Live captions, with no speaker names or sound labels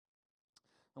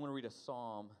I'm going to read a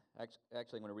psalm.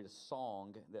 Actually, I'm going to read a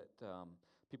song that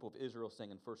people of Israel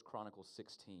sang in 1 Chronicles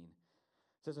 16.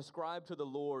 It says, "Ascribe to the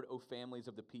Lord, O families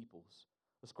of the peoples.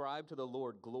 Ascribe to the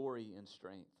Lord glory and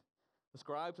strength.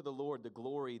 Ascribe to the Lord the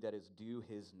glory that is due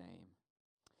his name."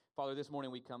 Father, this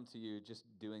morning we come to you just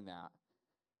doing that,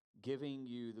 giving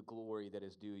you the glory that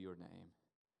is due your name.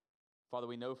 Father,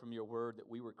 we know from your word that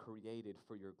we were created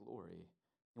for your glory.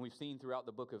 And we've seen throughout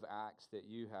the book of Acts that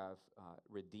you have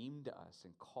redeemed us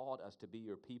and called us to be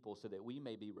your people so that we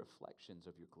may be reflections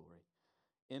of your glory,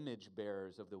 image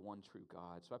bearers of the one true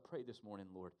God. So I pray this morning,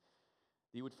 Lord,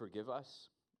 that you would forgive us.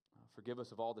 Forgive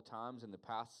us of all the times in the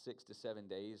past 6 to 7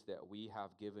 days that we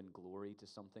have given glory to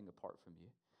something apart from you.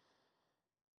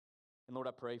 And Lord,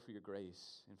 I pray for your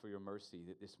grace and for your mercy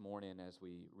that this morning as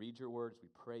we read your words, we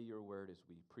pray your word, as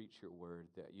we preach your word,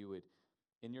 that you would,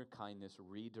 in your kindness,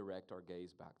 redirect our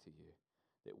gaze back to you.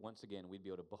 That once again, we'd be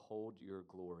able to behold your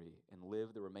glory and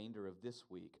live the remainder of this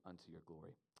week unto your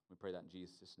glory. We pray that in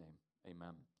Jesus' name.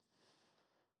 Amen.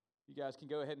 You guys can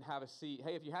go ahead and have a seat.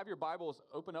 Hey, if you have your Bibles,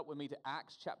 open up with me to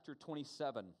Acts chapter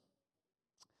 27.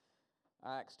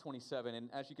 Acts 27. And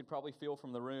as you can probably feel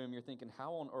from the room, you're thinking,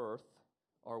 how on earth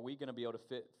are we going to be able to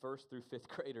fit first through fifth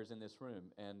graders in this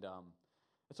room? And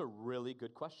it's a really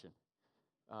good question.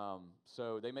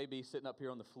 So they may be sitting up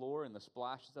here on the floor in the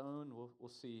splash zone. We'll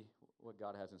see what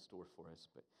God has in store for us.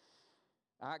 But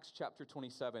Acts chapter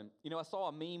 27. You know, I saw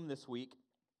a meme this week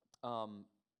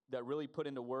that really put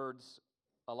into words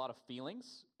a lot of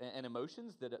feelings and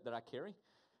emotions that I carry.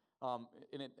 And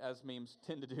it, as memes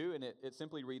tend to do, and it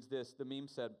simply reads this. The meme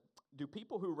said, "Do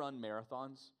people who run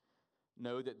marathons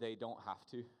know that they don't have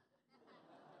to?"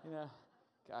 You know,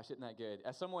 gosh, isn't that good?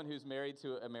 As someone who's married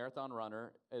to a marathon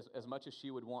runner, as much as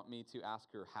she would want me to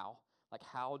ask her how, like,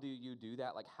 how do you do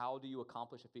that? Like, how do you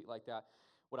accomplish a feat like that?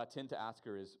 What I tend to ask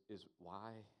her is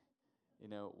why? You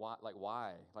know, why? Like,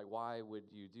 why? Like, why would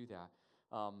you do that?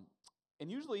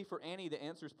 And usually for Annie, the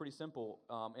answer is pretty simple.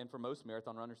 And for most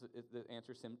marathon runners, the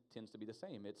answer tends to be the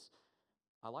same. It's,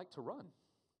 I like to run.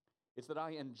 It's that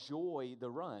I enjoy the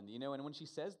run, you know, and when she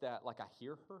says that, like, I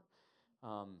hear her,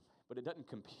 but it doesn't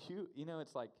compute, you know,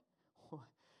 it's like,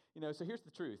 you know, so here's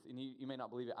the truth, and you may not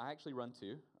believe it. I actually run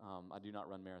too. I do not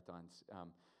run marathons.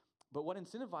 But what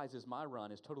incentivizes my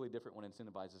run is totally different what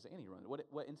incentivizes any run.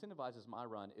 What incentivizes my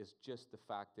run is just the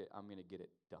fact that I'm going to get it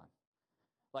done.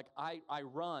 Like, I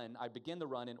begin the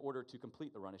run in order to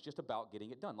complete the run. It's just about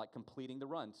getting it done, like completing the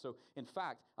run. So, in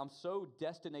fact, I'm so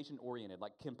destination-oriented,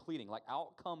 like completing, like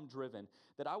outcome-driven,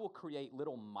 that I will create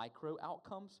little micro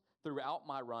outcomes throughout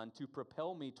my run to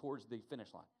propel me towards the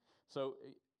finish line. So,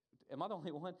 am I the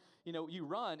only one? You know, you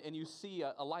run and you see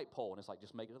a light pole, and it's like,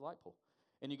 just make it to the light pole.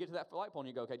 And you get to that light pole, and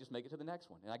you go, okay, just make it to the next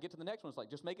one. And I get to the next one, it's like,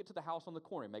 just make it to the house on the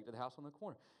corner, make it to the house on the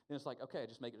corner. Then it's like, okay,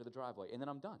 just make it to the driveway, and then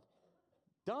I'm done.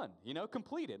 Done, you know,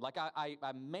 completed. Like I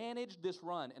managed this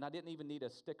run, and I didn't even need a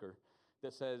sticker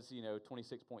that says, you know,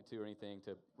 26.2 or anything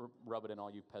to rub it in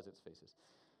all you peasants' faces.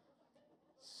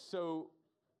 So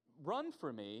run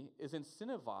for me is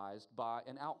incentivized by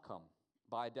an outcome,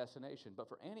 by a destination. But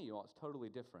for Annie, you all, it's totally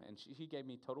different. And she gave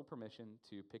me total permission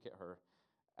to pick at her,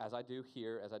 as I do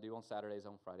here, as I do on Saturdays,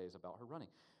 on Fridays, about her running.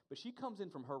 But she comes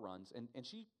in from her runs, and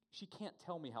she can't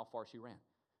tell me how far she ran.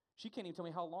 She can't even tell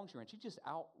me how long she ran. She's just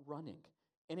out running.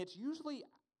 And it's usually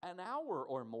an hour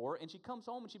or more, and she comes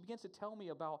home and she begins to tell me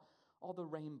about all the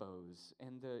rainbows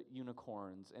and the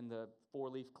unicorns and the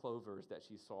four-leaf clovers that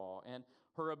she saw, and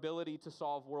her ability to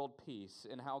solve world peace,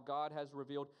 and how God has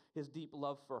revealed his deep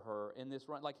love for her in this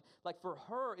run. Like for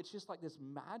her, it's just like this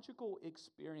magical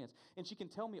experience. And she can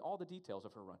tell me all the details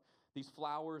of her run. These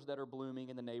flowers that are blooming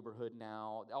in the neighborhood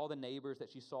now, all the neighbors that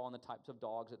she saw and the types of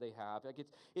dogs that they have. Like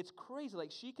it's crazy.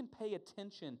 Like, she can pay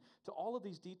attention to all of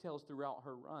these details throughout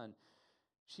her run.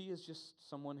 She is just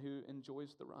someone who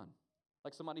enjoys the run,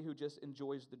 like somebody who just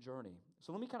enjoys the journey.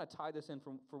 So let me kind of tie this in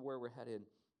for where we're headed.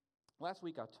 Last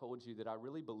week I told you that I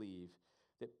really believe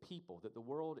that the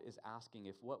world is asking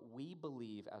if what we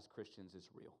believe as Christians is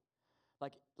real.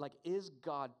 Like, is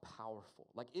God powerful?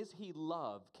 Like, is he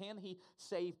love? Can he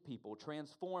save people,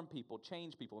 transform people,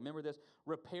 change people? Remember this,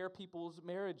 repair people's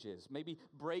marriages, maybe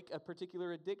break a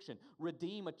particular addiction,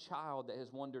 redeem a child that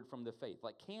has wandered from the faith.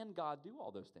 Like, can God do all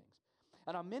those things?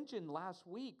 And I mentioned last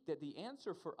week that the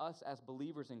answer for us as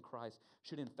believers in Christ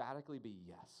should emphatically be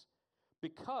yes.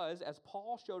 Because, as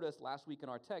Paul showed us last week in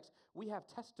our text, we have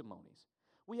testimonies.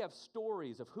 We have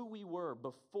stories of who we were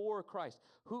before Christ,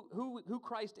 who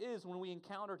Christ is when we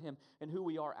encountered him, and who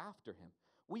we are after him.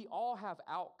 We all have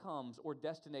outcomes or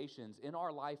destinations in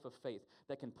our life of faith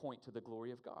that can point to the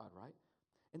glory of God, right?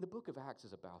 And the book of Acts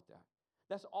is about that.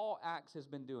 That's all Acts has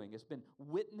been doing. It's been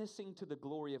witnessing to the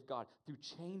glory of God through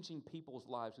changing people's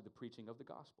lives through the preaching of the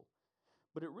gospel.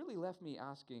 But it really left me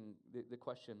asking the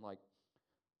question, like,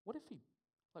 what if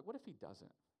he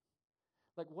doesn't?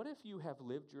 Like, what if you have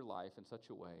lived your life in such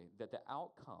a way that the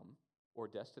outcome or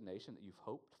destination that you've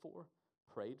hoped for,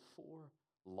 prayed for,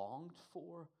 longed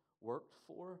for, worked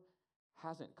for,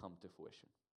 hasn't come to fruition?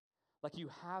 Like, you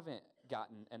haven't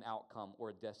gotten an outcome or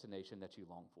a destination that you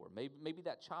long for. Maybe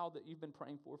that child that you've been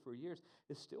praying for years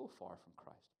is still far from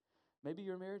Christ. Maybe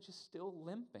your marriage is still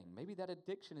limping. Maybe that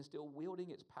addiction is still wielding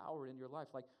its power in your life.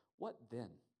 Like, what then?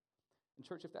 And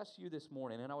church, if that's you this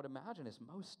morning, and I would imagine it's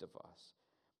most of us,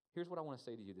 here's what I want to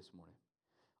say to you this morning.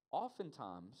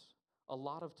 Oftentimes, a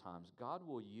lot of times, God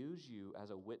will use you as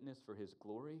a witness for his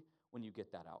glory when you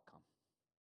get that outcome.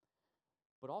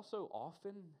 But also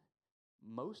often,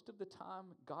 most of the time,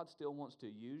 God still wants to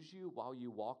use you while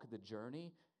you walk the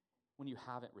journey when you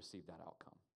haven't received that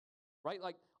outcome. Right?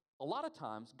 Like, a lot of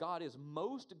times, God is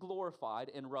most glorified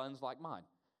in runs like mine,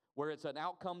 where it's an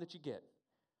outcome that you get.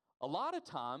 A lot of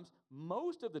times,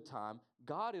 most of the time,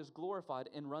 God is glorified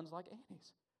in runs like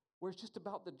Annie's, where it's just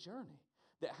about the journey.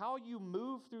 That how you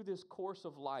move through this course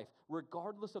of life,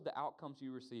 regardless of the outcomes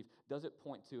you receive, does it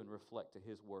point to and reflect to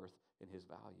his worth and his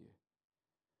value?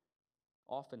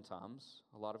 Oftentimes,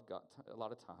 a lot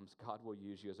of times, God will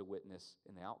use you as a witness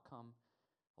in the outcome.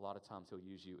 A lot of times, he'll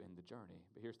use you in the journey.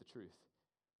 But here's the truth.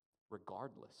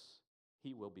 Regardless,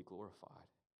 he will be glorified.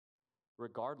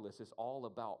 Regardless, it's all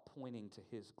about pointing to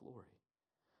his glory.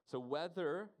 So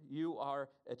whether you are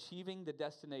achieving the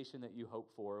destination that you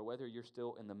hope for, or whether you're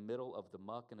still in the middle of the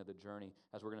muck and of the journey,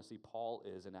 as we're going to see Paul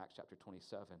is in Acts chapter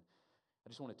 27, I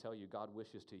just want to tell you, God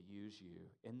wishes to use you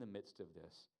in the midst of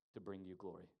this to bring you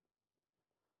glory.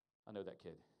 I know that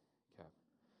kid. Okay.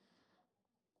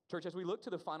 Church, as we look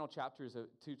to the final chapters,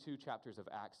 two chapters of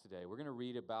Acts today, we're going to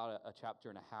read about a chapter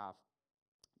and a half.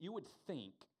 You would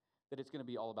think that it's going to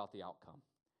be all about the outcome.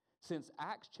 Since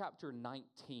Acts chapter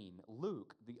 19,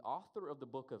 Luke, the author of the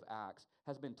book of Acts,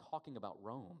 has been talking about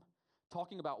Rome,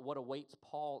 talking about what awaits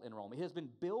Paul in Rome. He has been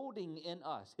building in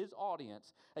us, his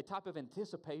audience, a type of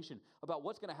anticipation about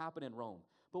what's going to happen in Rome.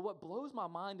 But what blows my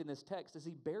mind in this text is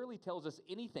he barely tells us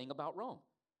anything about Rome.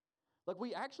 Like,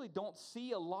 we actually don't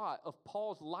see a lot of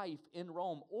Paul's life in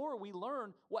Rome, or we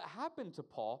learn what happened to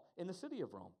Paul in the city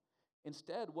of Rome.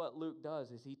 Instead, what Luke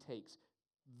does is he takes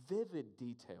vivid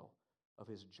detail of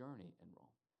his journey in Rome.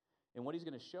 And what he's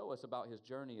going to show us about his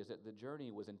journey is that the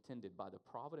journey was intended by the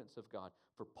providence of God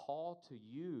for Paul to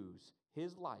use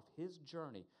his life, his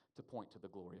journey, to point to the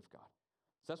glory of God.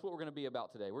 So that's what we're going to be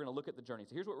about today. We're going to look at the journey.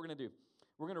 So here's what we're going to do.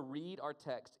 We're going to read our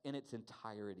text in its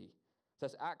entirety. So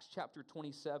that's Acts chapter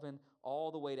 27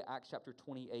 all the way to Acts chapter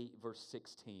 28, verse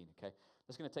 16, okay?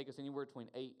 That's going to take us anywhere between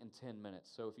 8 and 10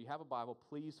 minutes. So if you have a Bible,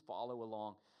 please follow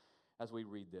along as we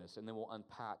read this, and then we'll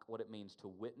unpack what it means to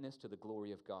witness to the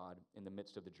glory of God in the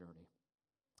midst of the journey.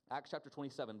 Acts chapter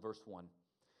 27, verse 1.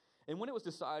 And when it was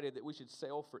decided that we should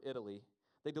sail for Italy,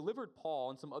 they delivered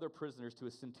Paul and some other prisoners to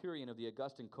a centurion of the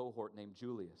Augustan cohort named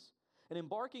Julius. And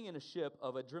embarking in a ship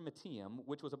of Adramyttium,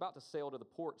 which was about to sail to the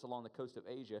ports along the coast of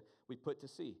Asia, we put to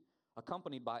sea,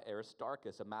 accompanied by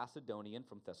Aristarchus, a Macedonian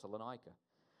from Thessalonica.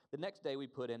 The next day we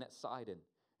put in at Sidon,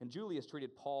 and Julius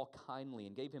treated Paul kindly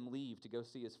and gave him leave to go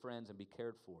see his friends and be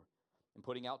cared for. And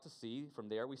putting out to sea, from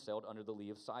there we sailed under the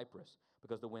lee of Cyprus,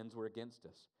 because the winds were against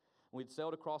us. When we'd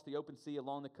sailed across the open sea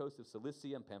along the coast of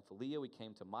Cilicia and Pamphylia, we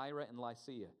came to Myra and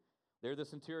Lycia. There the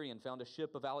centurion found a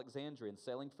ship of Alexandrian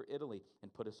sailing for Italy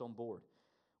and put us on board.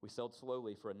 We sailed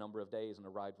slowly for a number of days and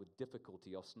arrived with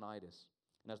difficulty off Cnidus.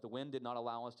 And as the wind did not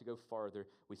allow us to go farther,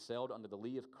 we sailed under the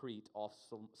lee of Crete off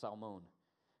Salmon.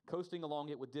 Coasting along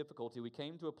it with difficulty, we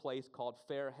came to a place called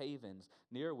Fair Havens,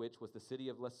 near which was the city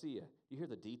of Lasea. You hear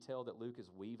the detail that Luke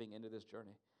is weaving into this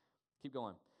journey? Keep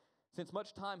going. Since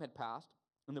much time had passed,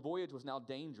 and the voyage was now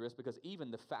dangerous because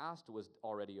even the fast was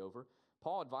already over,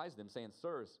 Paul advised them, saying,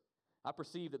 Sirs, I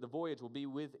perceive that the voyage will be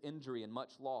with injury and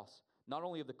much loss, not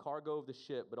only of the cargo of the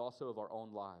ship, but also of our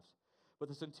own lives. But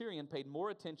the centurion paid more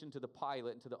attention to the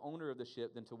pilot and to the owner of the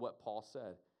ship than to what Paul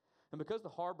said. And because the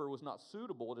harbor was not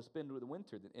suitable to spend the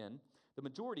winter in, the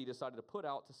majority decided to put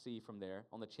out to sea from there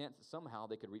on the chance that somehow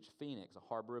they could reach Phoenix, a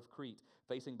harbor of Crete,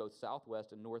 facing both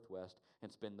southwest and northwest,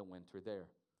 and spend the winter there.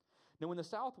 Now when the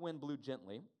south wind blew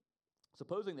gently,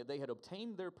 supposing that they had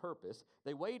obtained their purpose,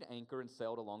 they weighed anchor and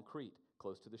sailed along Crete,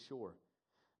 close to the shore.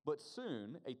 But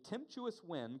soon a tempestuous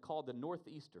wind called the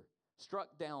northeaster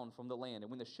struck down from the land, and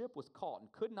when the ship was caught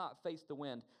and could not face the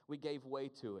wind, we gave way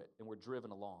to it and were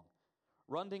driven along.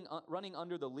 Running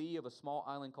under the lee of a small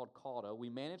island called Cauda, we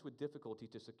managed with difficulty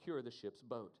to secure the ship's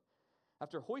boat.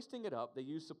 After hoisting it up, they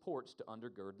used supports to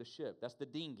undergird the ship. That's the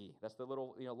dinghy. That's the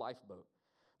little lifeboat.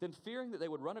 Then, fearing that they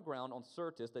would run aground on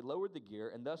Syrtis, they lowered the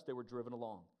gear, and thus they were driven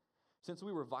along. Since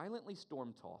we were violently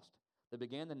storm-tossed, they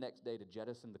began the next day to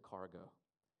jettison the cargo.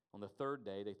 On the third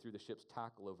day, they threw the ship's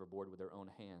tackle overboard with their own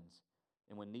hands.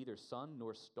 And when neither sun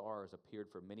nor stars appeared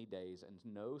for many days, and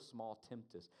no small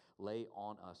tempest lay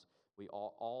on us,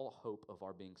 all hope of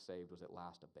our being saved was at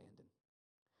last abandoned.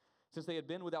 Since they had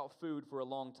been without food for a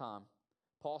long time,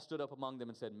 Paul stood up among them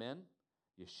and said, "Men,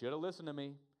 you should have listened to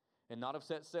me and not have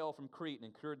set sail from Crete and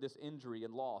incurred this injury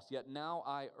and loss. Yet now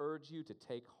I urge you to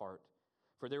take heart,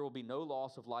 for there will be no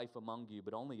loss of life among you,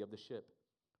 but only of the ship.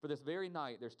 For this very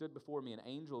night there stood before me an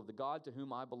angel of the God to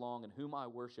whom I belong and whom I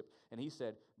worship, and he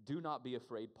said, 'Do not be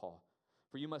afraid, Paul,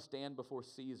 for you must stand before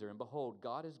Caesar, and behold,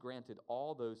 God has granted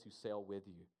all those who sail with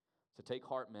you. So take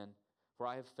heart, men, for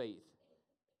I have faith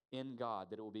in God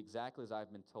that it will be exactly as I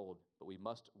have been told, but we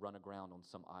must run aground on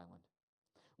some island.'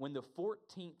 When the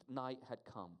 14th night had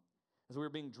come, as we were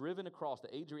being driven across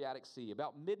the Adriatic Sea,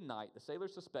 about midnight the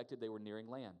sailors suspected they were nearing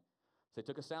land. So they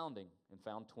took a sounding and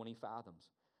found 20 fathoms.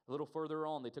 A little further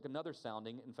on, they took another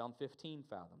sounding and found 15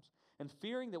 fathoms. And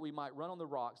fearing that we might run on the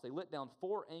rocks, they let down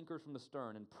 4 anchors from the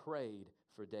stern and prayed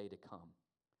for day to come.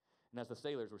 And as the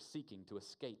sailors were seeking to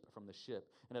escape from the ship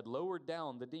and had lowered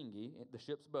down the dinghy, the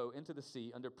ship's boat, into the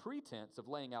sea under pretense of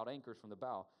laying out anchors from the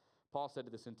bow, Paul said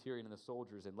to the centurion and the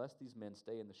soldiers, 'Unless these men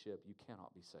stay in the ship, you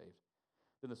cannot be saved.'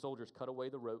 Then the soldiers cut away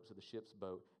the ropes of the ship's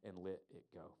boat and let it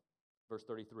go." Verse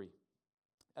 33.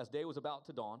 As day was about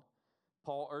to dawn,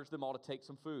 Paul urged them all to take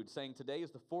some food, saying, "Today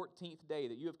is the 14th day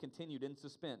that you have continued in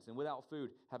suspense and without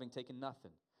food, having taken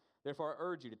nothing. Therefore I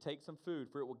urge you to take some food,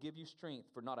 for it will give you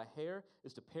strength, for not a hair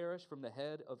is to perish from the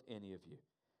head of any of you."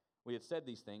 When he had said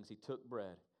these things, he took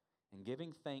bread, and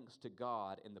giving thanks to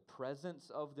God in the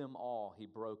presence of them all, he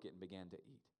broke it and began to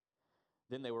eat.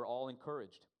 Then they were all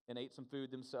encouraged and ate some food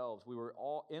themselves. We were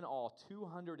all in all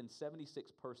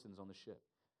 276 persons on the ship.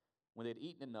 When they had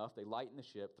eaten enough, they lightened the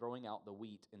ship, throwing out the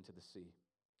wheat into the sea.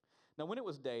 Now when it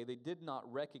was day, they did not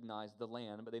recognize the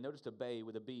land, but they noticed a bay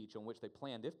with a beach on which they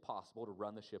planned, if possible, to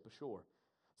run the ship ashore.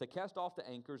 So they cast off the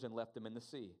anchors and left them in the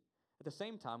sea, at the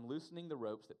same time loosening the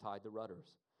ropes that tied the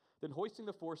rudders. Then hoisting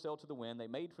the foresail to the wind, they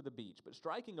made for the beach, but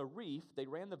striking a reef, they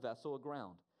ran the vessel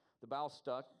aground. The bow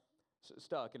stuck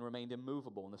and remained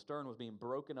immovable, and the stern was being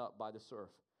broken up by the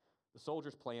surf. The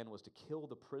soldiers' plan was to kill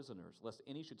the prisoners, lest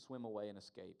any should swim away and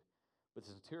escape. But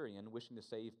the centurion, wishing to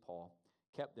save Paul,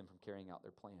 kept them from carrying out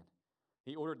their plan.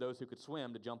 He ordered those who could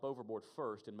swim to jump overboard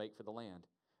first and make for the land,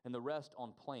 and the rest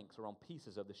on planks or on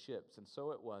pieces of the ships. And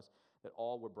so it was that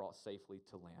all were brought safely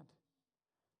to land.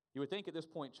 You would think at this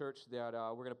point, church, that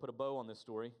we're going to put a bow on this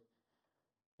story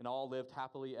and all lived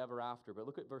happily ever after. But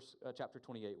look at chapter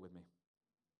 28 with me.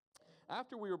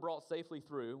 After we were brought safely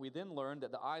through, we then learned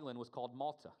that the island was called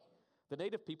Malta. The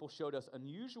native people showed us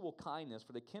unusual kindness,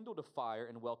 for they kindled a fire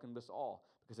and welcomed us all,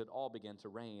 because it all began to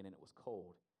rain and it was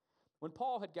cold. When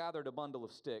Paul had gathered a bundle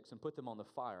of sticks and put them on the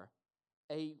fire,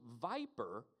 a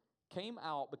viper came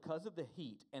out because of the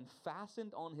heat and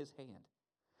fastened on his hand.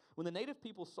 When the native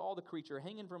people saw the creature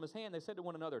hanging from his hand, they said to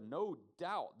one another, "No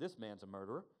doubt this man's a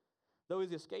murderer. Though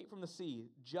he's escaped from the sea,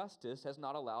 justice has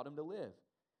not allowed him to live."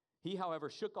 He, however,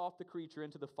 shook off the creature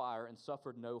into the fire and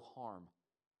suffered no harm.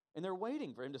 And they're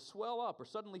waiting for him to swell up or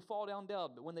suddenly fall down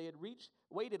dead. But when they had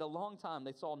waited a long time,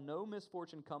 they saw no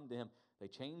misfortune come to him. They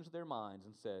changed their minds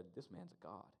and said, "This man's a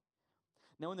god."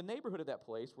 Now in the neighborhood of that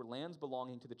place were lands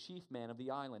belonging to the chief man of the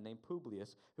island, named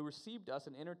Publius, who received us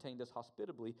and entertained us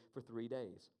hospitably for 3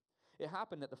 days. It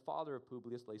happened that the father of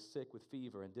Publius lay sick with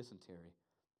fever and dysentery.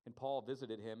 And Paul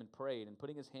visited him and prayed, and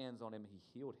putting his hands on him, he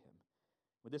healed him.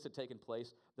 When this had taken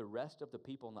place, the rest of the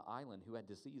people on the island who had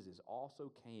diseases also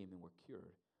came and were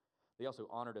cured. They also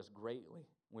honored us greatly.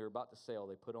 When we were about to sail,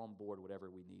 they put on board whatever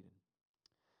we needed.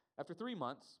 After 3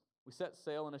 months, we set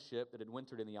sail in a ship that had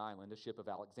wintered in the island, a ship of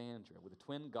Alexandria, with the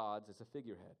twin gods as a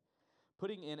figurehead.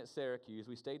 Putting in at Syracuse,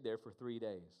 we stayed there for 3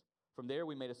 days. From there,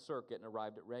 we made a circuit and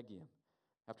arrived at Rhegium.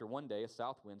 After 1 day, a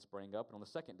south wind sprang up, and on the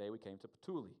second day, we came to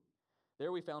Puteoli.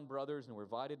 There we found brothers and were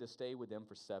invited to stay with them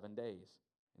for 7 days.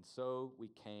 And so we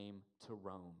came to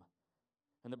Rome.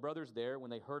 And the brothers there, when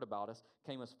they heard about us,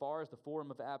 came as far as the Forum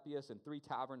of Appius and 3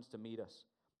 taverns to meet us.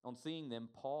 On seeing them,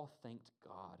 Paul thanked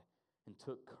God and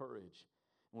took courage.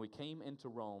 When we came into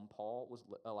Rome, Paul was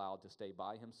allowed to stay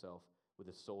by himself with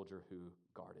a soldier who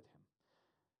guarded him.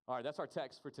 All right, that's our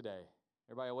text for today.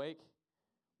 Everybody awake?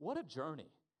 What a journey,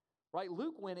 right?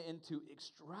 Luke went into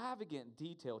extravagant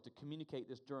detail to communicate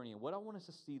this journey. And what I want us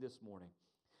to see this morning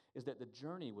is that the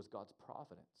journey was God's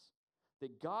providence.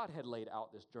 that God had laid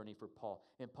out this journey for Paul.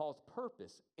 And Paul's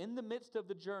purpose in the midst of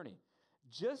the journey,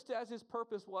 just as his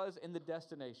purpose was in the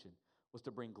destination, was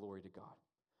to bring glory to God,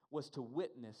 was to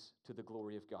witness to the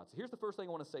glory of God. So here's the first thing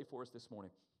I want to say for us this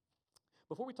morning.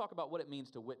 Before we talk about what it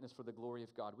means to witness for the glory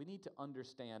of God, we need to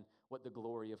understand what the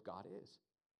glory of God is.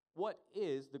 What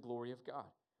is the glory of God?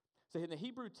 So in the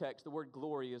Hebrew text, the word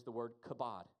glory is the word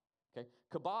kabod. Okay?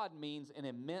 Kabod means an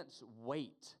immense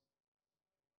weight.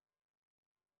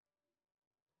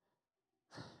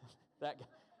 That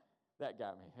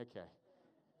got me. Okay.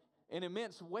 An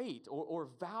immense weight or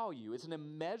value. It's an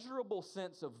immeasurable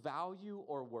sense of value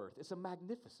or worth. It's a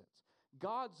magnificence.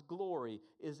 God's glory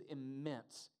is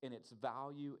immense in its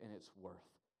value and its worth.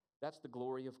 That's the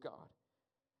glory of God.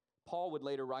 Paul would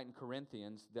later write in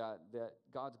Corinthians that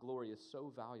God's glory is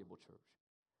so valuable, church,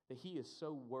 that he is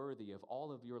so worthy of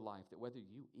all of your life that whether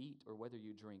you eat or whether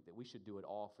you drink, that we should do it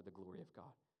all for the glory of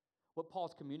God. What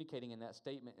Paul's communicating in that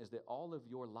statement is that all of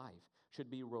your life should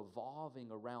be revolving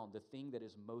around the thing that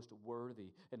is most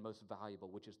worthy and most valuable,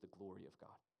 which is the glory of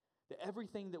God. That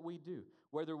everything that we do,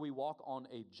 whether we walk on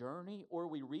a journey or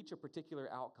we reach a particular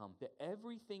outcome, that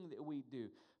everything that we do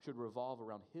should revolve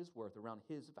around his worth, around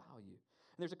his value.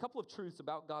 And there's a couple of truths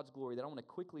about God's glory that I want to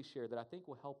quickly share that I think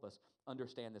will help us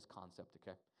understand this concept,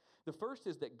 okay? The first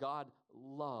is that God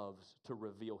loves to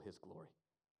reveal his glory.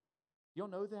 You'll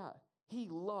know that. He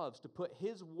loves to put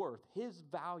his worth, his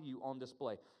value on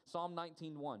display. Psalm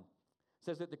 19:1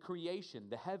 says that the creation,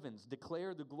 the heavens,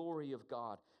 declare the glory of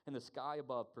God, and the sky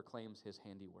above proclaims his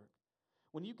handiwork.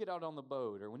 When you get out on the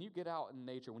boat or when you get out in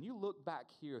nature, when you look back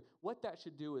here, what that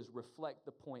should do is reflect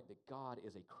the point that God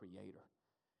is a creator.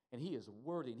 And he is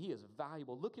worthy and he is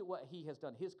valuable. Look at what he has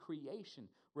done. His creation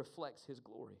reflects his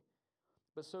glory.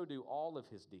 But so do all of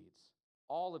his deeds,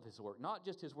 all of his work, not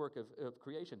just his work of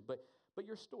creation, but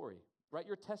your story, right?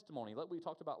 Your testimony, like we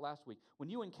talked about last week. When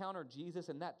you encounter Jesus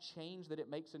and that change that it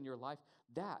makes in your life,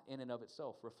 that in and of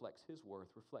itself reflects his worth,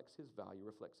 reflects his value,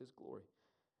 reflects his glory.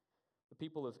 The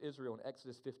people of Israel in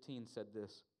Exodus 15 said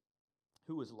this,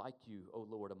 "Who is like you, O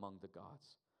Lord, among the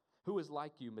gods? Who is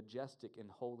like you, majestic in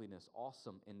holiness,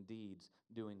 awesome in deeds,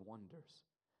 doing wonders?"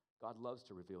 God loves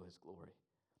to reveal his glory.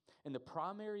 And the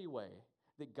primary way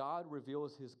that God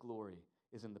reveals his glory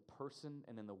is in the person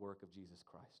and in the work of Jesus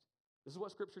Christ. This is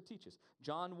what Scripture teaches.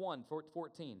 John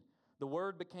 1:14, "The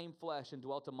Word became flesh and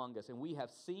dwelt among us, and we have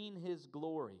seen his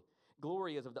glory.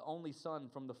 Glory is of the only Son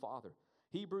from the Father."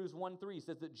 Hebrews 1:3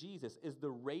 says that Jesus is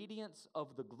the radiance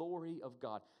of the glory of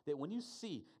God. That when you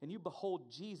see and you behold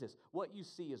Jesus, what you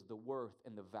see is the worth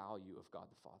and the value of God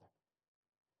the Father.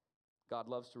 God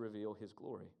loves to reveal his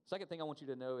glory. Second thing I want you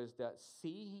to know is that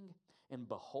seeing and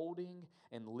beholding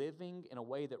and living in a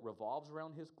way that revolves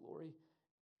around his glory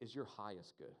is your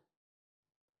highest good.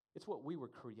 It's what we were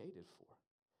created for.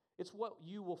 It's what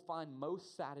you will find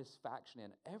most satisfaction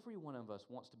in. Every one of us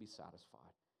wants to be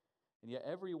satisfied. And yet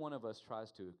every one of us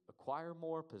tries to acquire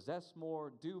more, possess more,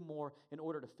 do more in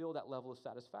order to feel that level of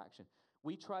satisfaction.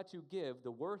 We try to give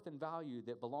the worth and value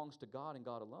that belongs to God and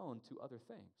God alone to other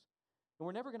things. And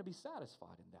we're never going to be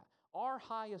satisfied in that. Our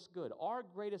highest good, our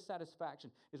greatest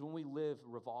satisfaction is when we live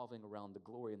revolving around the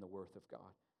glory and the worth of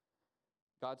God.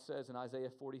 God says in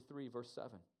Isaiah 43, verse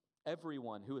 7,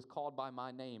 "Everyone who is called by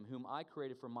my name, whom I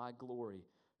created for my glory,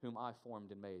 whom I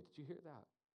formed and made." Did you hear that?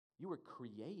 You were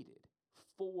created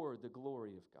for the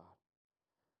glory of God.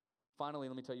 Finally,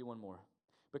 let me tell you one more.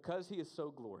 Because he is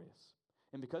so glorious,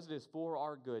 and because it is for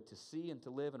our good to see and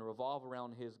to live and revolve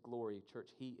around his glory,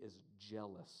 church, he is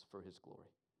jealous for his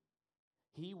glory.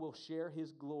 He will share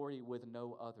his glory with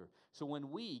no other. So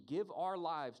when we give our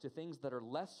lives to things that are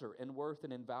lesser in worth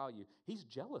and in value, he's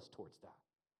jealous towards that.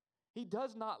 He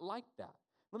does not like that.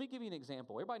 Let me give you an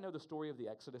example. Everybody know the story of the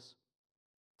Exodus?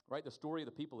 Right? The story of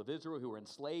the people of Israel who were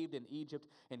enslaved in Egypt,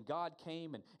 and God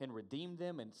came and redeemed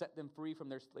them and set them free from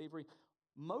their slavery.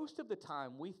 Most of the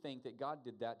time, we think that God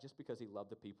did that just because he loved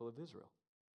the people of Israel.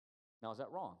 Now, is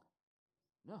that wrong?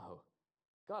 No.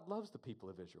 God loves the people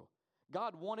of Israel.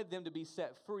 God wanted them to be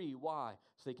set free. Why?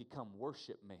 So they could come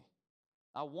worship me.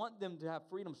 I want them to have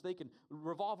freedom so they can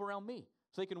revolve around me,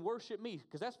 so they can worship me,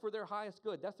 because that's for their highest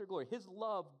good. That's their glory. His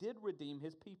love did redeem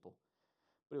his people,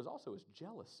 but it was also his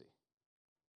jealousy.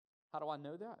 How do I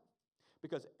know that?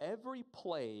 Because every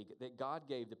plague that God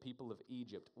gave the people of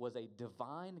Egypt was a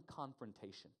divine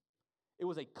confrontation. It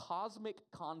was a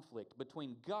cosmic conflict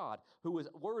between God, who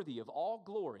was worthy of all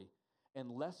glory,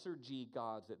 and lesser g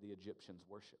gods that the Egyptians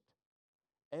worshipped.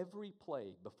 Every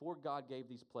plague, before God gave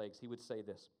these plagues, he would say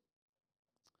this.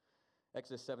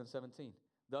 Exodus 7:17,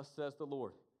 "Thus says the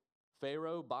Lord,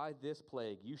 Pharaoh, by this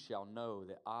plague you shall know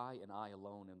that I and I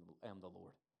alone am the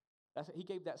Lord." He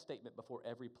gave that statement before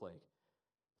every plague.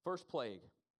 First plague,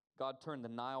 God turned the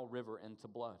Nile River into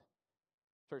blood.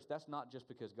 Church, that's not just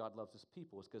because God loves his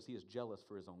people. It's because he is jealous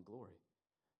for his own glory.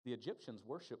 The Egyptians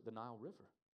worshiped the Nile River.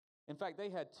 In fact, they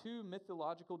had two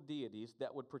mythological deities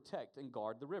that would protect and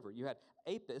guard the river. You had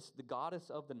Apis, the goddess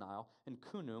of the Nile, and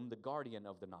Khnum, the guardian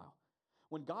of the Nile.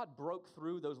 When God broke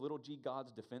through those little g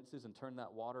gods' defenses and turned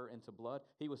that water into blood,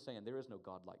 he was saying, there is no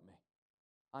God like me.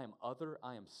 I am other,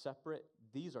 I am separate.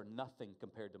 These are nothing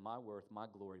compared to my worth, my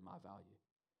glory, my value.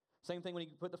 Same thing when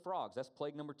he put the frogs. That's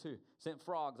plague number 2. Sent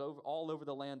frogs all over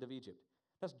the land of Egypt.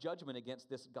 That's judgment against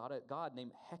this god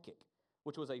named Hekik,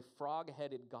 which was a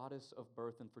frog-headed goddess of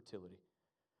birth and fertility.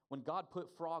 When God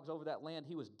put frogs over that land,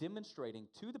 he was demonstrating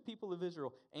to the people of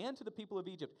Israel and to the people of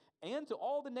Egypt and to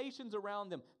all the nations around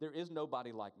them, there is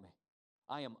nobody like me.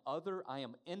 I am other, I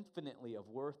am infinitely of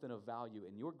worth and of value,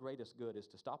 and your greatest good is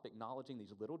to stop acknowledging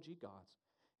these little g gods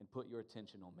and put your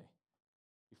attention on me.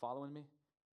 You following me?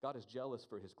 God is jealous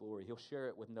for his glory. He'll share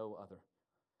it with no other.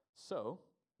 So,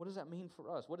 what does that mean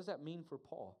for us? What does that mean for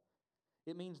Paul?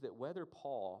 It means that whether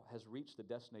Paul has reached the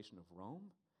destination of Rome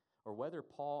or whether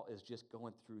Paul is just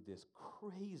going through this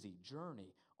crazy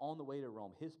journey on the way to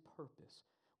Rome, his purpose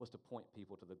was to point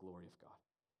people to the glory of God.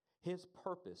 His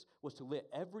purpose was to let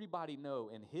everybody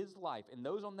know in his life, and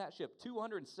those on that ship,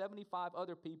 275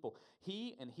 other people,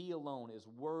 he and he alone is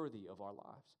worthy of our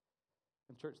lives.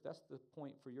 And church, that's the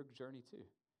point for your journey too.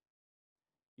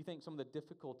 You think some of the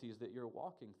difficulties that you're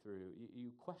walking through,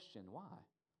 you question why.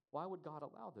 Why would God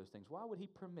allow those things? Why would he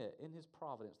permit in his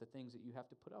providence the things that you have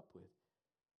to put up with?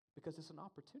 Because it's an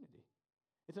opportunity.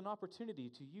 It's an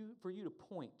opportunity for you to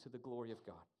point to the glory of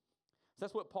God. So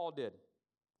that's what Paul did.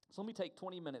 So let me take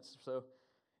 20 minutes or so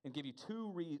and give you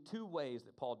two ways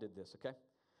that Paul did this, okay?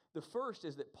 The first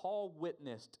is that Paul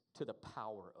witnessed to the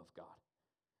power of God.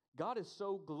 God is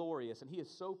so glorious and he is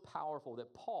so powerful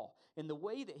that Paul, in the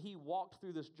way that he walked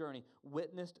through this journey,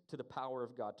 witnessed to the power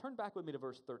of God. Turn back with me to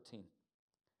verse 13.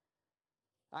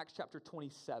 Acts chapter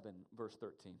 27, verse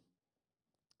 13.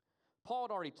 Paul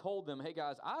had already told them, hey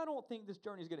guys, I don't think this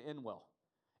journey is going to end well.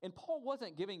 And Paul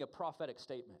wasn't giving a prophetic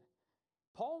statement.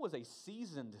 Paul was a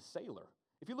seasoned sailor.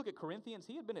 If you look at Corinthians,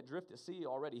 he had been adrift at sea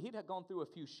already. He had gone through a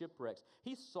few shipwrecks.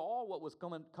 He saw what was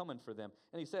coming for them.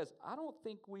 And he says, I don't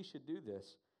think we should do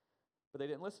this. But they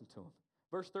didn't listen to him.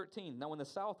 Verse 13, now when the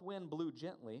south wind blew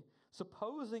gently,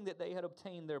 supposing that they had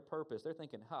obtained their purpose, they're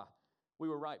thinking, we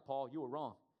were right, Paul, you were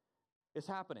wrong. It's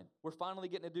happening. We're finally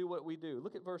getting to do what we do.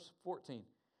 Look at verse 14.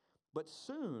 But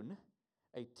soon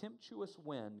a tempestuous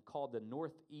wind called the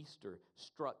northeaster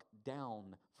struck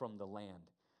down from the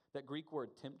land. That Greek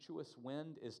word tempestuous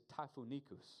wind is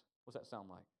typhonikus. What's that sound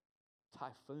like?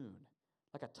 Typhoon.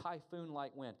 Like a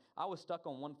typhoon-like wind. I was stuck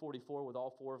on 144 with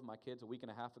all 4 of my kids a week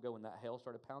and a half ago when that hail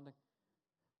started pounding.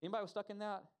 Anybody was stuck in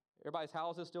that? Everybody's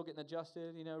houses still getting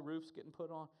adjusted, roofs getting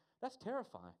put on. That's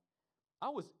terrifying. I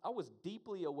was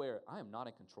deeply aware, I am not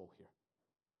in control here.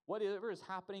 Whatever is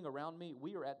happening around me,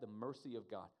 we are at the mercy of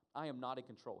God. I am not in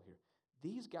control here.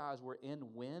 These guys were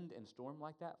in wind and storm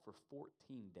like that for 14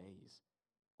 days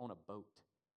on a boat.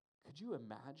 Could you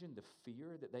imagine the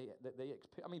fear that they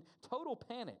experienced? Total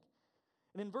panic.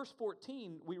 And in verse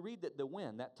 14, we read that the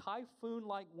wind, that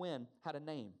typhoon-like wind, had a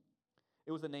name.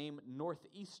 It was the name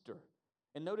Northeaster.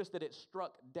 And notice that it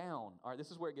struck down. All right,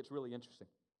 this is where it gets really interesting.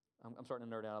 I'm starting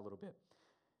to nerd out a little bit.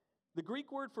 The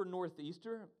Greek word for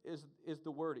Northeaster is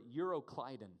the word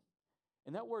Euroclydon.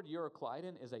 And that word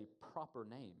Euroclydon is a proper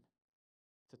name.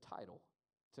 It's a title.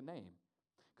 It's a name.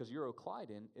 Because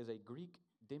Euroclydon is a Greek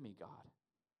demigod.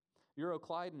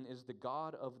 Euroclydon is the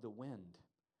god of the wind,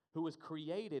 who was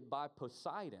created by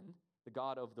Poseidon, the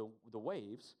god of the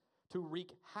waves, to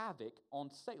wreak havoc on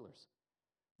sailors.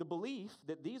 The belief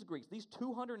that these Greeks, these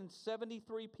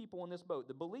 273 people in this boat,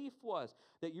 the belief was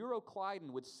that Euroclydon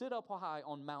would sit up high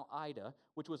on Mount Ida,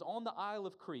 which was on the Isle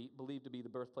of Crete, believed to be the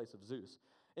birthplace of Zeus.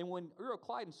 And when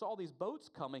Euroclydon saw these boats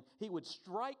coming, he would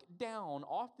strike down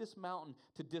off this mountain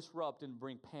to disrupt and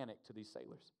bring panic to these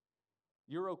sailors.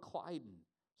 Euroclydon.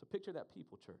 So picture that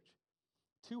people, church.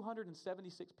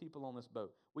 276 people on this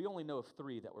boat. We only know of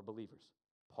 3 that were believers.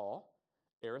 Paul,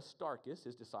 Aristarchus,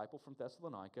 his disciple from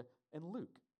Thessalonica, and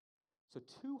Luke. So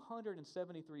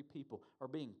 273 people are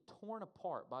being torn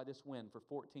apart by this wind for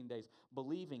 14 days,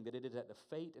 believing that it is at the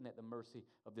fate and at the mercy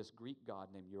of this Greek god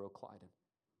named Euroclydon.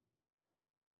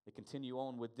 They continue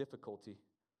on with difficulty.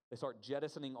 They start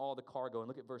jettisoning all the cargo. And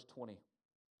look at verse 20.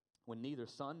 When neither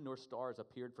sun nor stars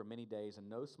appeared for many days and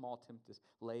no small tempest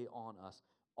lay on us,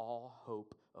 all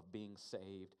hope of being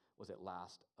saved was at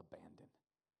last abandoned.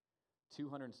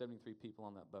 273 people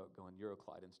on that boat going,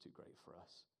 Euroclydon's too great for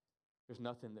us. There's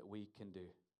nothing that we can do.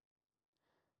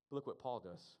 But look what Paul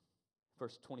does.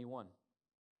 Verse 21.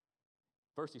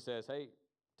 First he says, hey,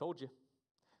 told you.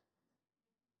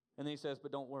 And then he says,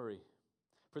 but don't worry.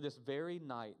 For this very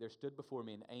night there stood before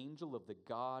me an angel of the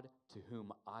God to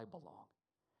whom I belong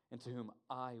and to whom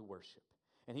I worship.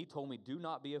 And he told me, do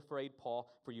not be afraid,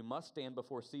 Paul, for you must stand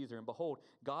before Caesar. And behold,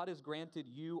 God has granted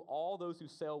you all those who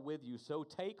sail with you. So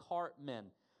take heart, men,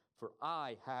 for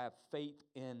I have faith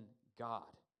in God.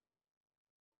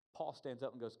 Paul stands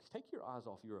up and goes, take your eyes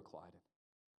off Euroclydon.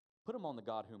 Put them on the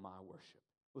God whom I worship.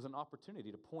 It was an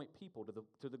opportunity to point people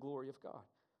to the glory of God.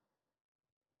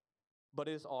 But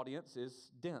his audience is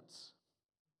dense.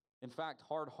 In fact,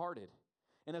 hard-hearted.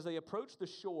 And as they approach the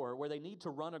shore where they need to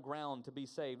run aground to be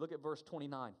saved, look at verse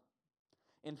 29.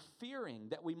 And fearing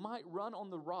that we might run on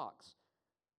the rocks,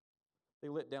 they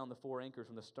let down the 4 anchors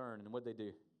from the stern. And what did they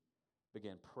do?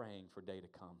 Began praying for day to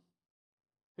come.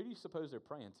 Who do you suppose they're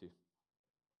praying to?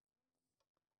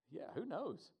 Yeah, who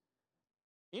knows?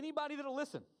 Anybody that'll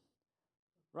listen.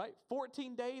 Right?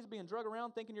 14 days being drug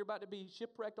around thinking you're about to be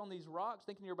shipwrecked on these rocks,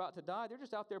 thinking you're about to die. They're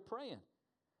just out there praying.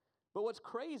 But what's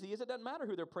crazy is it doesn't matter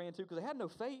who they're praying to because they had no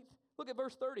faith. Look at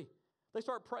verse 30. They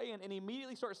start praying and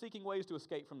immediately start seeking ways to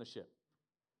escape from the ship.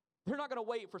 They're not going to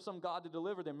wait for some God to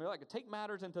deliver them. They're like to take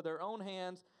matters into their own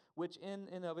hands, which in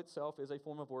and of itself is a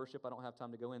form of worship I don't have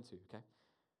time to go into, okay?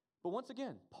 But once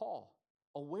again, Paul,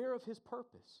 aware of his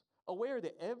purpose, aware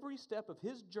that every step of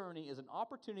his journey is an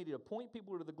opportunity to point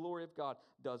people to the glory of God,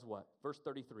 does what? Verse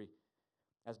 33.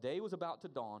 As day was about to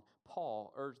dawn,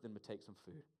 Paul urged them to take some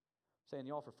food, saying,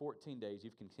 y'all, for 14 days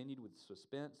you've continued with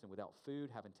suspense and without food,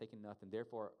 having taken nothing.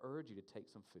 Therefore, I urge you to take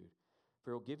some food,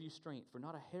 for it will give you strength, for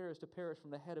not a hair is to perish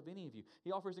from the head of any of you.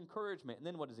 He offers encouragement. And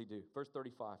then what does he do? Verse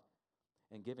 35.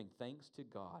 And giving thanks to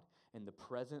God in the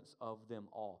presence of them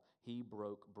all, he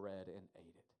broke bread and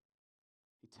ate it.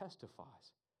 He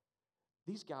testifies.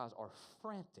 These guys are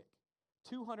frantic.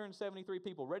 273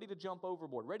 people ready to jump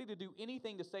overboard, ready to do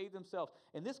anything to save themselves.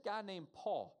 And this guy named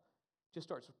Paul just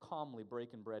starts calmly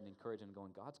breaking bread and encouraging and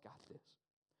going, God's got this.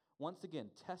 Once again,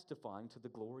 testifying to the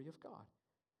glory of God.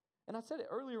 And I said it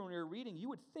earlier when we were reading, you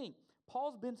would think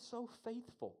Paul's been so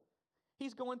faithful.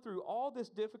 He's going through all this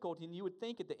difficulty, and you would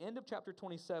think at the end of chapter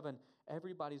 27,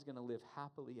 everybody's going to live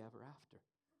happily ever after.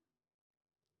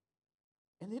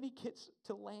 And then he gets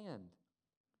to land.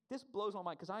 This blows my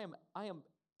mind because I am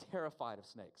terrified of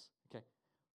snakes, okay?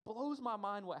 Blows my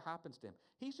mind what happens to him.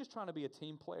 He's just trying to be a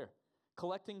team player,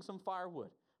 collecting some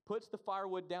firewood, puts the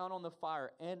firewood down on the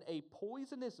fire, and a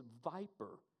poisonous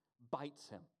viper bites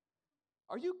him.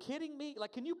 Are you kidding me?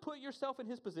 Like, can you put yourself in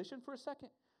his position for a second?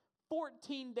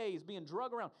 14 days being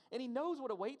drug around, and he knows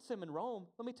what awaits him in Rome.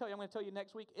 Let me tell you, I'm going to tell you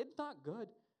next week, it's not good.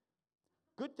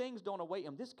 Good things don't await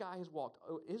him. This guy has walked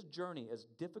his journey as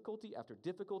difficulty after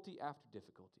difficulty after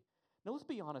difficulty. Now, let's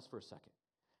be honest for a second.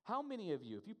 How many of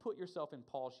you, if you put yourself in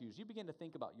Paul's shoes, you begin to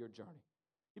think about your journey,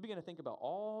 you begin to think about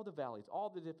all the valleys, all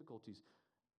the difficulties,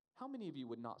 how many of you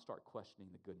would not start questioning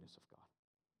the goodness of God?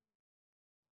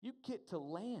 You get to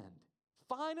land,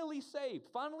 finally saved,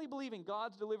 finally believing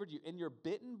God's delivered you, and you're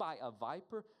bitten by a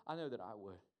viper. I know that I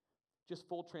would. Just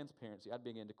full transparency, I'd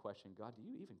begin to question, God, do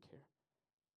you even care?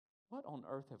 What on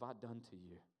earth have I done to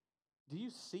you? Do you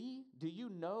see? Do you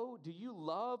know? Do you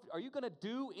love? Are you going to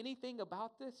do anything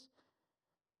about this?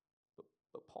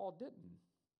 But Paul didn't.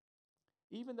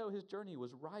 Even though his journey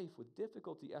was rife with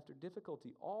difficulty after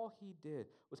difficulty, all he did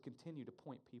was continue to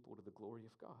point people to the glory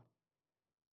of God.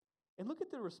 And look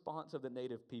at the response of the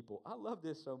native people. I love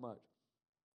this so much.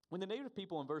 When the native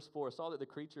people in verse 4 saw that the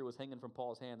creature was hanging from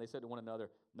Paul's hand, they said to one another,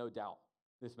 no doubt,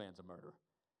 this man's a murderer.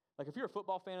 Like if you're a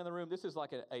football fan in the room, this is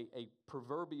like a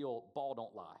proverbial ball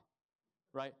don't lie,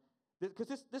 right? Because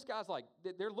this guy's like,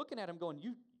 they're looking at him going,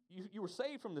 you were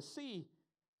saved from the sea,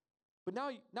 but now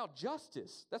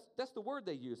justice, that's the word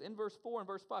they use. In verse 4 and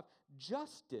verse 5,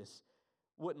 justice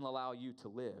wouldn't allow you to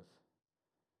live.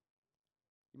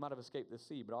 You might have escaped the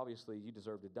sea, but obviously you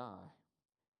deserve to die.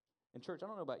 In church, I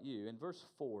don't know about you, in verse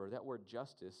 4, that word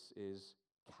justice is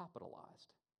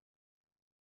capitalized.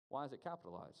 Why is it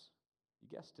capitalized? You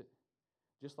guessed it.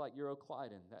 Just like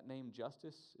Euroclydon, that name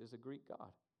justice is a Greek god.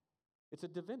 It's a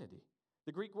divinity.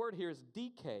 The Greek word here is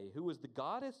Dike, who is the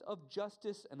goddess of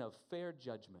justice and of fair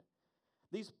judgment.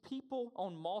 These people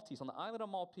on Maltese, on the island of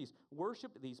Maltese,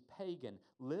 worshiped these pagan,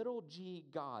 little g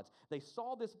gods. They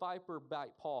saw this viper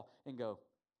bite Paul and go,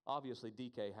 obviously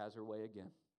Dike has her way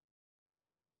again.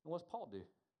 And what's Paul do?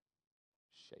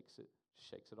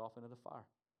 Shakes it off into the fire.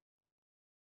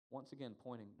 Once again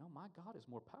pointing, no, my God is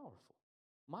more powerful.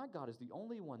 My God is the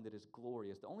only one that is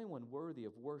glorious, the only one worthy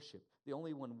of worship, the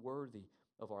only one worthy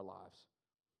of our lives.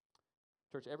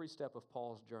 Church, every step of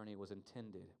Paul's journey was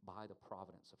intended by the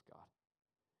providence of God.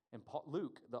 And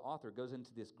Luke, the author, goes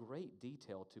into this great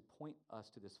detail to point us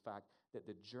to this fact that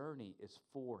the journey is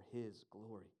for his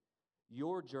glory.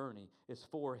 Your journey is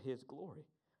for his glory.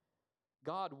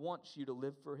 God wants you to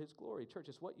live for his glory. Church,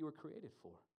 it's what you were created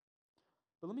for.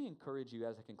 But let me encourage you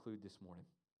as I conclude this morning.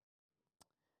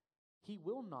 He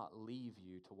will not leave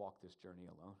you to walk this journey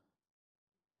alone.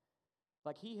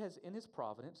 Like he has, in his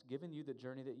providence, given you the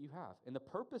journey that you have. And the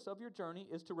purpose of your journey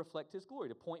is to reflect his glory,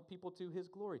 to point people to his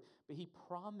glory. But he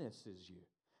promises you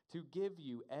to give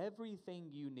you everything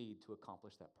you need to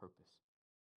accomplish that purpose.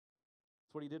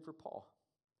 That's what he did for Paul.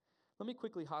 Let me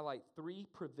quickly highlight 3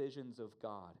 provisions of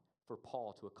God for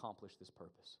Paul to accomplish this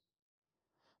purpose.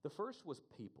 The first was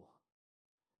people.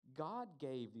 God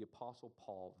gave the Apostle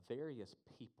Paul various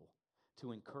people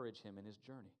to encourage him in his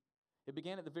journey. It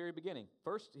began at the very beginning.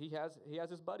 First, he has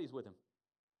his buddies with him,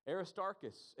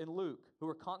 Aristarchus and Luke, who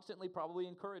are constantly probably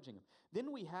encouraging him.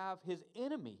 Then we have his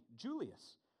enemy,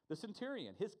 Julius, the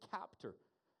centurion, his captor.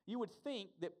 You would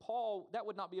think that Paul, that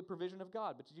would not be a provision of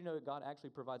God, but did you know that God actually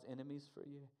provides enemies for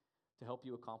you to help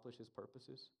you accomplish his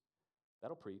purposes?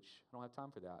 That'll preach. I don't have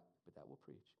time for that, but that will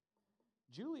preach.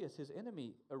 Julius, his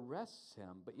enemy, arrests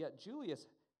him, but yet Julius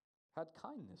had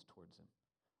kindness towards him.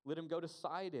 Let him go to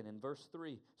Sidon in verse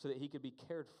 3 so that he could be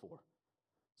cared for.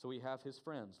 So we have his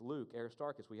friends, Luke,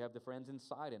 Aristarchus. We have the friends in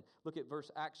Sidon. Look at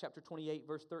Acts chapter 28,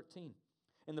 verse 13.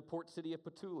 In the port city of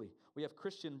Puteoli, we have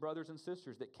Christian brothers and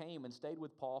sisters that came and stayed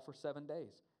with Paul for 7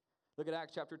 days. Look at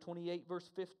Acts chapter 28,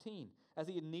 verse 15. As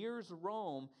he nears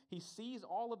Rome, he sees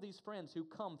all of these friends who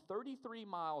come 33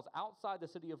 miles outside the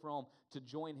city of Rome to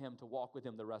join him, to walk with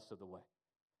him the rest of the way.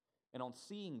 And on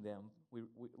seeing them,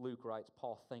 Luke writes,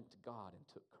 Paul thanked God and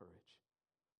took courage.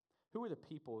 Who are the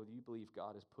people that you believe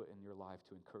God has put in your life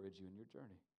to encourage you in your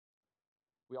journey?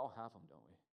 We all have them, don't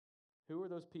we? Who are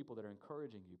those people that are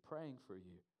encouraging you, praying for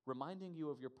you, reminding you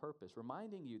of your purpose,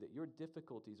 reminding you that your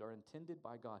difficulties are intended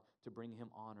by God to bring him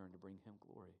honor and to bring him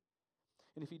glory?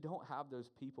 And if you don't have those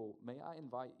people, may I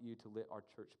invite you to let our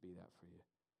church be that for you.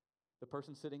 The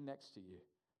person sitting next to you,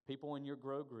 people in your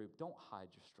grow group, don't hide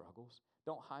your struggles.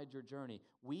 Don't hide your journey.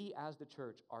 We as the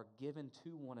church are given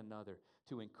to one another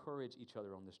to encourage each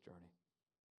other on this journey.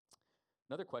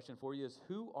 Another question for you is,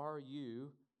 who are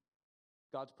you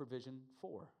God's provision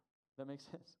for? That makes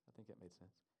sense? I think that made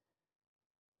sense.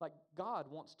 Like God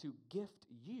wants to gift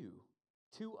you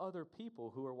to other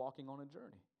people who are walking on a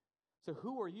journey. So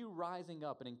who are you rising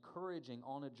up and encouraging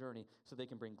on a journey so they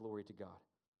can bring glory to God?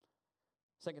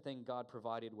 Second thing God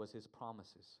provided was his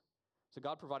promises. So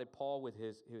God provided Paul with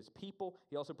his people.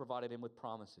 He also provided him with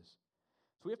promises.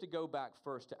 So we have to go back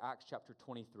first to Acts chapter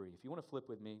 23. If you want to flip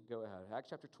with me, go ahead. Acts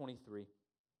chapter 23,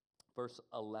 verse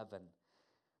 11.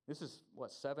 This is,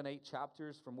 7, 8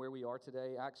 chapters from where we are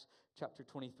today. Acts chapter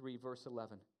 23, verse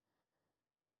 11.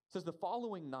 It says, the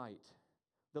following night,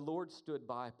 the Lord stood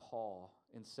by Paul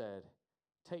and said,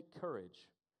 take courage,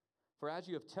 for as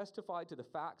you have testified to the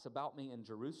facts about me in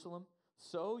Jerusalem,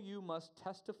 so you must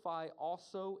testify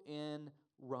also in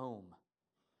Rome.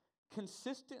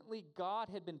 Consistently, God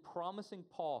had been promising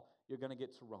Paul, you're going to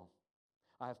get to Rome.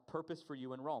 I have purpose for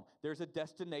you in Rome. There's a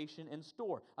destination in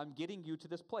store. I'm getting you to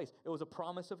this place. It was a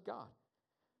promise of God.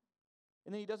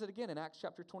 And then he does it again in Acts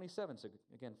chapter 27. So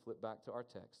again, flip back to our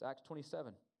text. Acts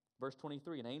 27, verse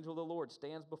 23. An angel of the Lord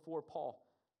stands before Paul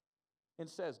and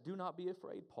says, do not be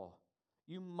afraid, Paul.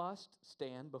 You must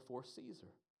stand before Caesar.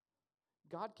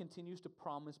 God continues to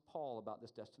promise Paul about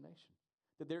this destination,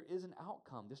 that there is an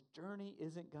outcome. This journey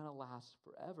isn't going to last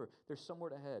forever. There's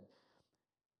somewhere ahead.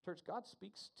 Church, God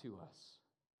speaks to us.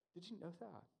 Did you know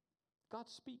that? God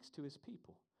speaks to his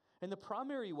people. And the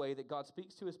primary way that God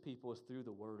speaks to his people is through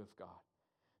the word of God.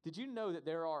 Did you know that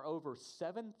there are over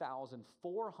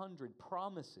 7,400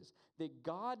 promises that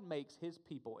God makes his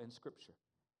people in Scripture?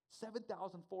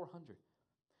 7,400.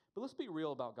 But let's be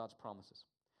real about God's promises.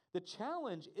 The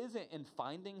challenge isn't in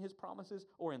finding his promises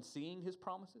or in seeing his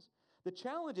promises. The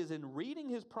challenge is in reading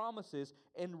his promises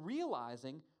and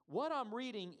realizing what I'm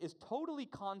reading is totally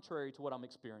contrary to what I'm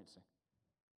experiencing.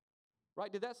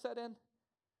 Right? Did that set in?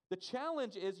 The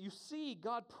challenge is you see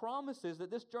God promises that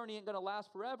this journey ain't going to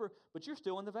last forever, but you're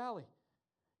still in the valley.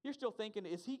 You're still thinking,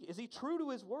 is he true to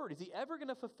his word? Is he ever going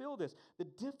to fulfill this? The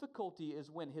difficulty is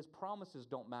when his promises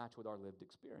don't match with our lived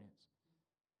experience.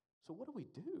 So what do we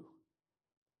do?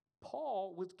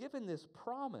 Paul was given this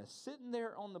promise sitting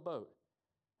there on the boat.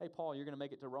 Hey, Paul, you're going to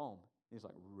make it to Rome. And he's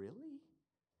like, really?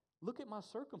 Look at my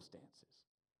circumstances.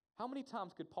 How many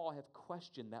times could Paul have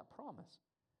questioned that promise?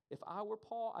 If I were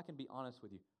Paul, I can be honest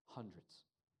with you, hundreds.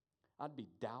 I'd be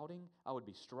doubting. I would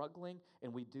be struggling.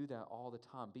 And we do that all the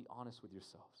time. Be honest with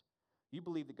yourselves. You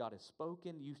believe that God has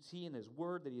spoken. You see in His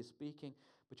Word that He is speaking,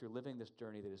 but you're living this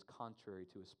journey that is contrary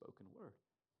to His spoken Word.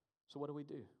 So what do we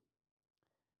do?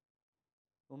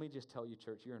 Let me just tell you,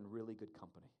 church, you're in really good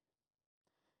company.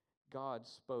 God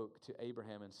spoke to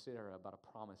Abraham and Sarah about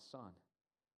a promised son,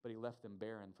 but He left them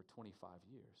barren for 25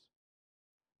 years.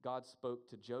 God spoke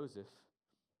to Joseph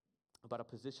about a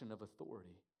position of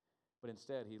authority, but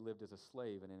instead he lived as a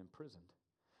slave and imprisoned.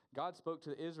 God spoke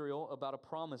to Israel about a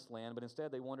promised land, but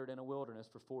instead they wandered in a wilderness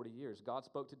for 40 years. God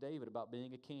spoke to David about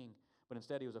being a king, but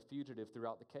instead he was a fugitive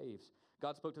throughout the caves.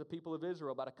 God spoke to the people of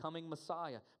Israel about a coming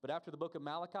Messiah, but after the book of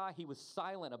Malachi, he was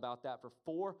silent about that for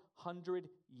 400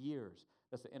 years.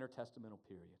 That's the intertestamental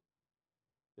period.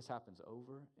 This happens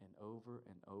over and over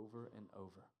and over and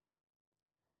over.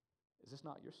 Is this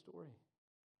not your story?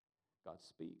 God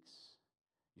speaks.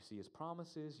 You see His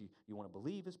promises. You want to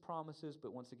believe His promises,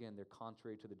 but once again, they're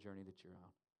contrary to the journey that you're on.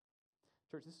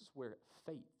 Church, this is where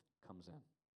faith comes in.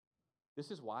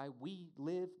 This is why we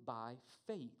live by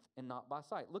faith and not by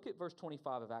sight. Look at verse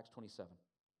 25 of Acts 27.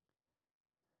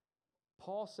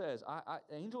 Paul says,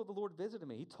 the angel of the Lord visited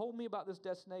me. He told me about this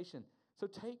destination. So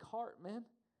take heart, man.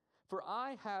 For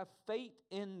I have faith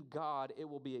in God. It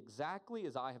will be exactly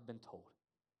as I have been told.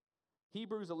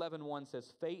 Hebrews 11:1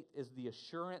 says, faith is the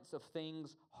assurance of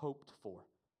things hoped for.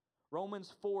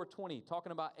 Romans 4:20,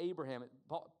 talking about Abraham,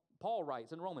 Paul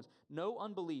writes in Romans, no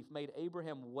unbelief made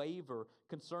Abraham waver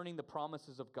concerning the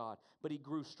promises of God, but he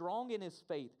grew strong in his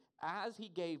faith as he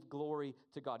gave glory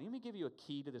to God. Let me give you a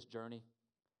key to this journey.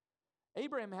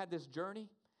 Abraham had this journey,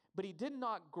 but he did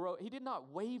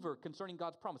not waver concerning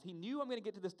God's promise. He knew, I'm going to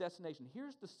get to this destination.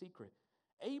 Here's the secret.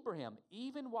 Abraham,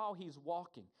 even while he's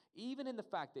walking, even in the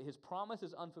fact that his promise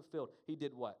is unfulfilled, he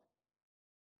did what?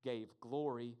 Gave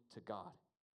glory to God.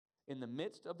 In the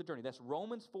midst of the journey. That's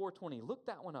Romans 4:20. Look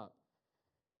that one up.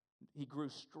 He grew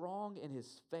strong in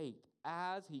his faith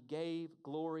as he gave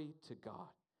glory to God.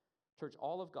 Church,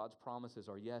 all of God's promises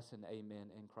are yes and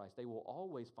amen in Christ. They will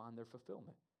always find their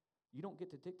fulfillment. You don't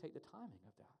get to dictate the timing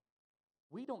of that.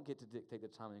 We don't get to dictate the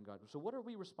timing of God. So what are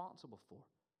we responsible for?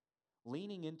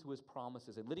 Leaning into His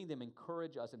promises and letting them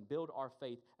encourage us and build our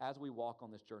faith as we walk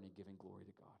on this journey, giving glory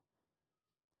to God.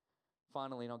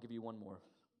 Finally, and I'll give you one more.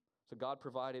 So God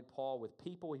provided Paul with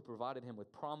people. He provided him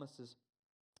with promises.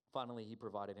 Finally, He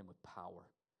provided him with power.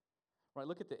 Right,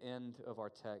 look at the end of our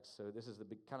text. So this is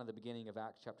kind of the beginning of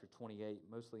Acts chapter 28,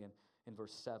 mostly in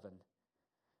verse 7.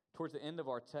 Towards the end of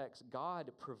our text,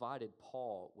 God provided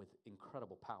Paul with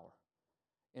incredible power.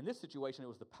 In this situation, it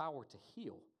was the power to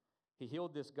heal. He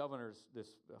healed this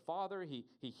father. He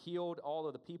healed all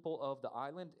of the people of the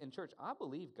island. In church, I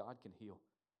believe God can heal.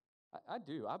 I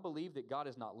do. I believe that God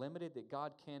is not limited, that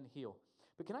God can heal.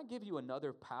 But can I give you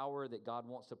another power that God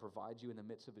wants to provide you in the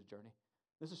midst of His journey?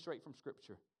 This is straight from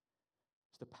Scripture.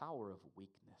 It's the power of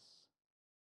weakness.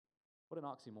 What an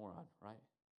oxymoron, right?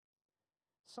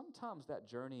 Sometimes that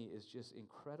journey is just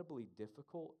incredibly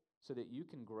difficult so that you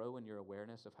can grow in your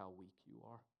awareness of how weak you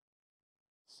are.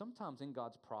 Sometimes in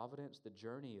God's providence, the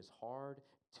journey is hard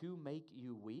to make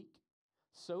you weak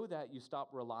so that you stop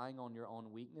relying on your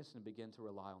own weakness and begin to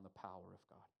rely on the power of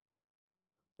God.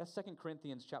 That's 2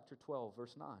 Corinthians chapter 12,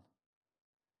 verse 9.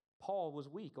 Paul was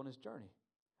weak on his journey.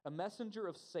 A messenger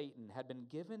of Satan had been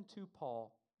given to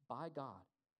Paul by God.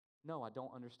 No, I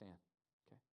don't understand.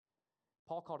 Okay.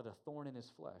 Paul called it a thorn in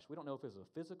his flesh. We don't know if it was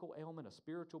a physical ailment, a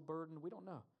spiritual burden. We don't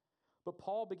know. But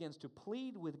Paul begins to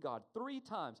plead with God 3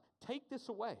 times. Take this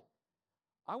away.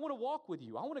 I want to walk with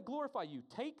you. I want to glorify you.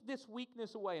 Take this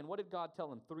weakness away. And what did God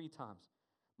tell him 3 times?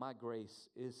 My grace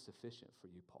is sufficient for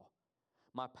you, Paul.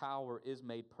 My power is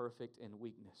made perfect in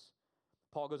weakness.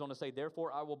 Paul goes on to say,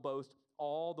 therefore I will boast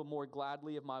all the more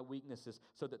gladly of my weaknesses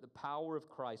so that the power of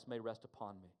Christ may rest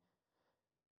upon me.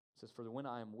 He says, for when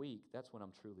I am weak, that's when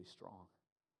I'm truly strong.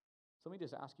 So let me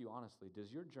just ask you honestly,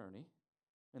 does your journey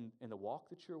and the walk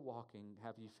that you're walking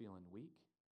have you feeling weak,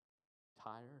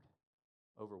 tired,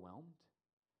 overwhelmed?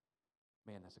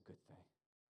 Man, that's a good thing.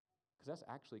 Because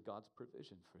that's actually God's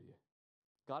provision for you.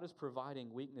 God is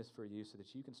providing weakness for you so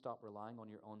that you can stop relying on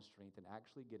your own strength and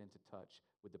actually get into touch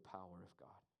with the power of God.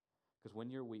 Because when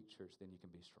you're weak, church, then you can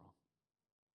be strong.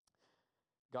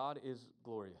 God is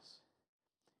glorious.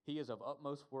 He is of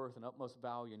utmost worth and utmost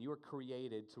value, and you are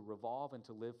created to revolve and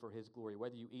to live for His glory,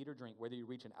 whether you eat or drink, whether you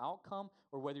reach an outcome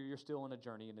or whether you're still on a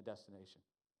journey in a destination,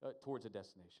 towards a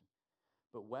destination.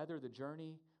 But whether the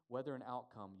journey, whether an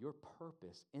outcome, your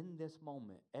purpose in this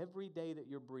moment, every day that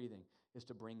you're breathing, is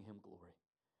to bring Him glory.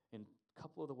 And a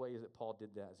couple of the ways that Paul did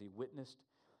that is he witnessed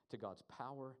to God's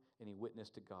power and he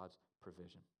witnessed to God's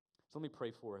provision. So let me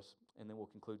pray for us, and then we'll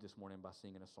conclude this morning by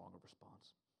singing a song of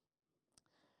response.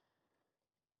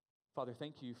 Father,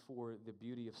 thank you for the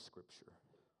beauty of Scripture.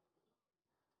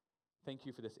 Thank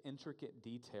you for this intricate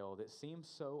detail that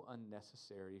seems so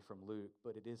unnecessary from Luke,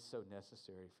 but it is so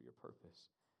necessary for your purpose.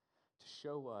 To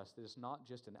show us that it's not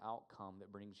just an outcome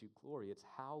that brings you glory, it's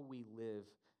how we live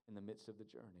in the midst of the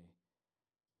journey.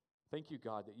 Thank you,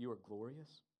 God, that you are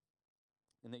glorious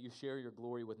and that you share your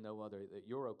glory with no other, that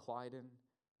Euroclydon,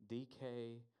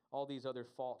 DK, all these other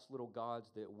false little gods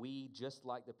that we, just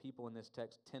like the people in this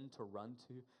text, tend to run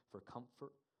to for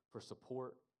comfort, for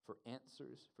support, for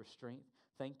answers, for strength.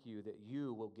 Thank you that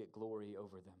you will get glory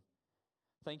over them.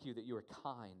 Thank you that you are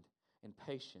kind and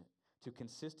patient to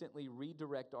consistently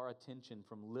redirect our attention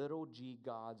from little g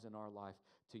gods in our life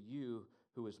to you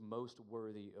who is most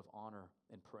worthy of honor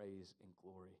and praise and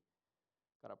glory.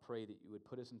 God, I pray that you would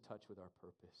put us in touch with our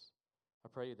purpose. I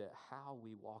pray that how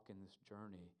we walk in this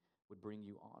journey would bring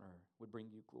you honor, would bring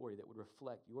you glory, that would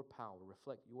reflect your power,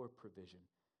 reflect your provision.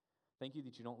 Thank you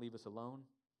that you don't leave us alone,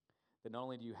 that not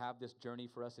only do you have this journey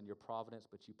for us in your providence,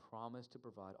 but you promise to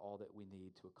provide all that we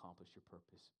need to accomplish your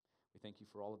purpose. We thank you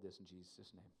for all of this in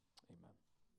Jesus' name. Amen.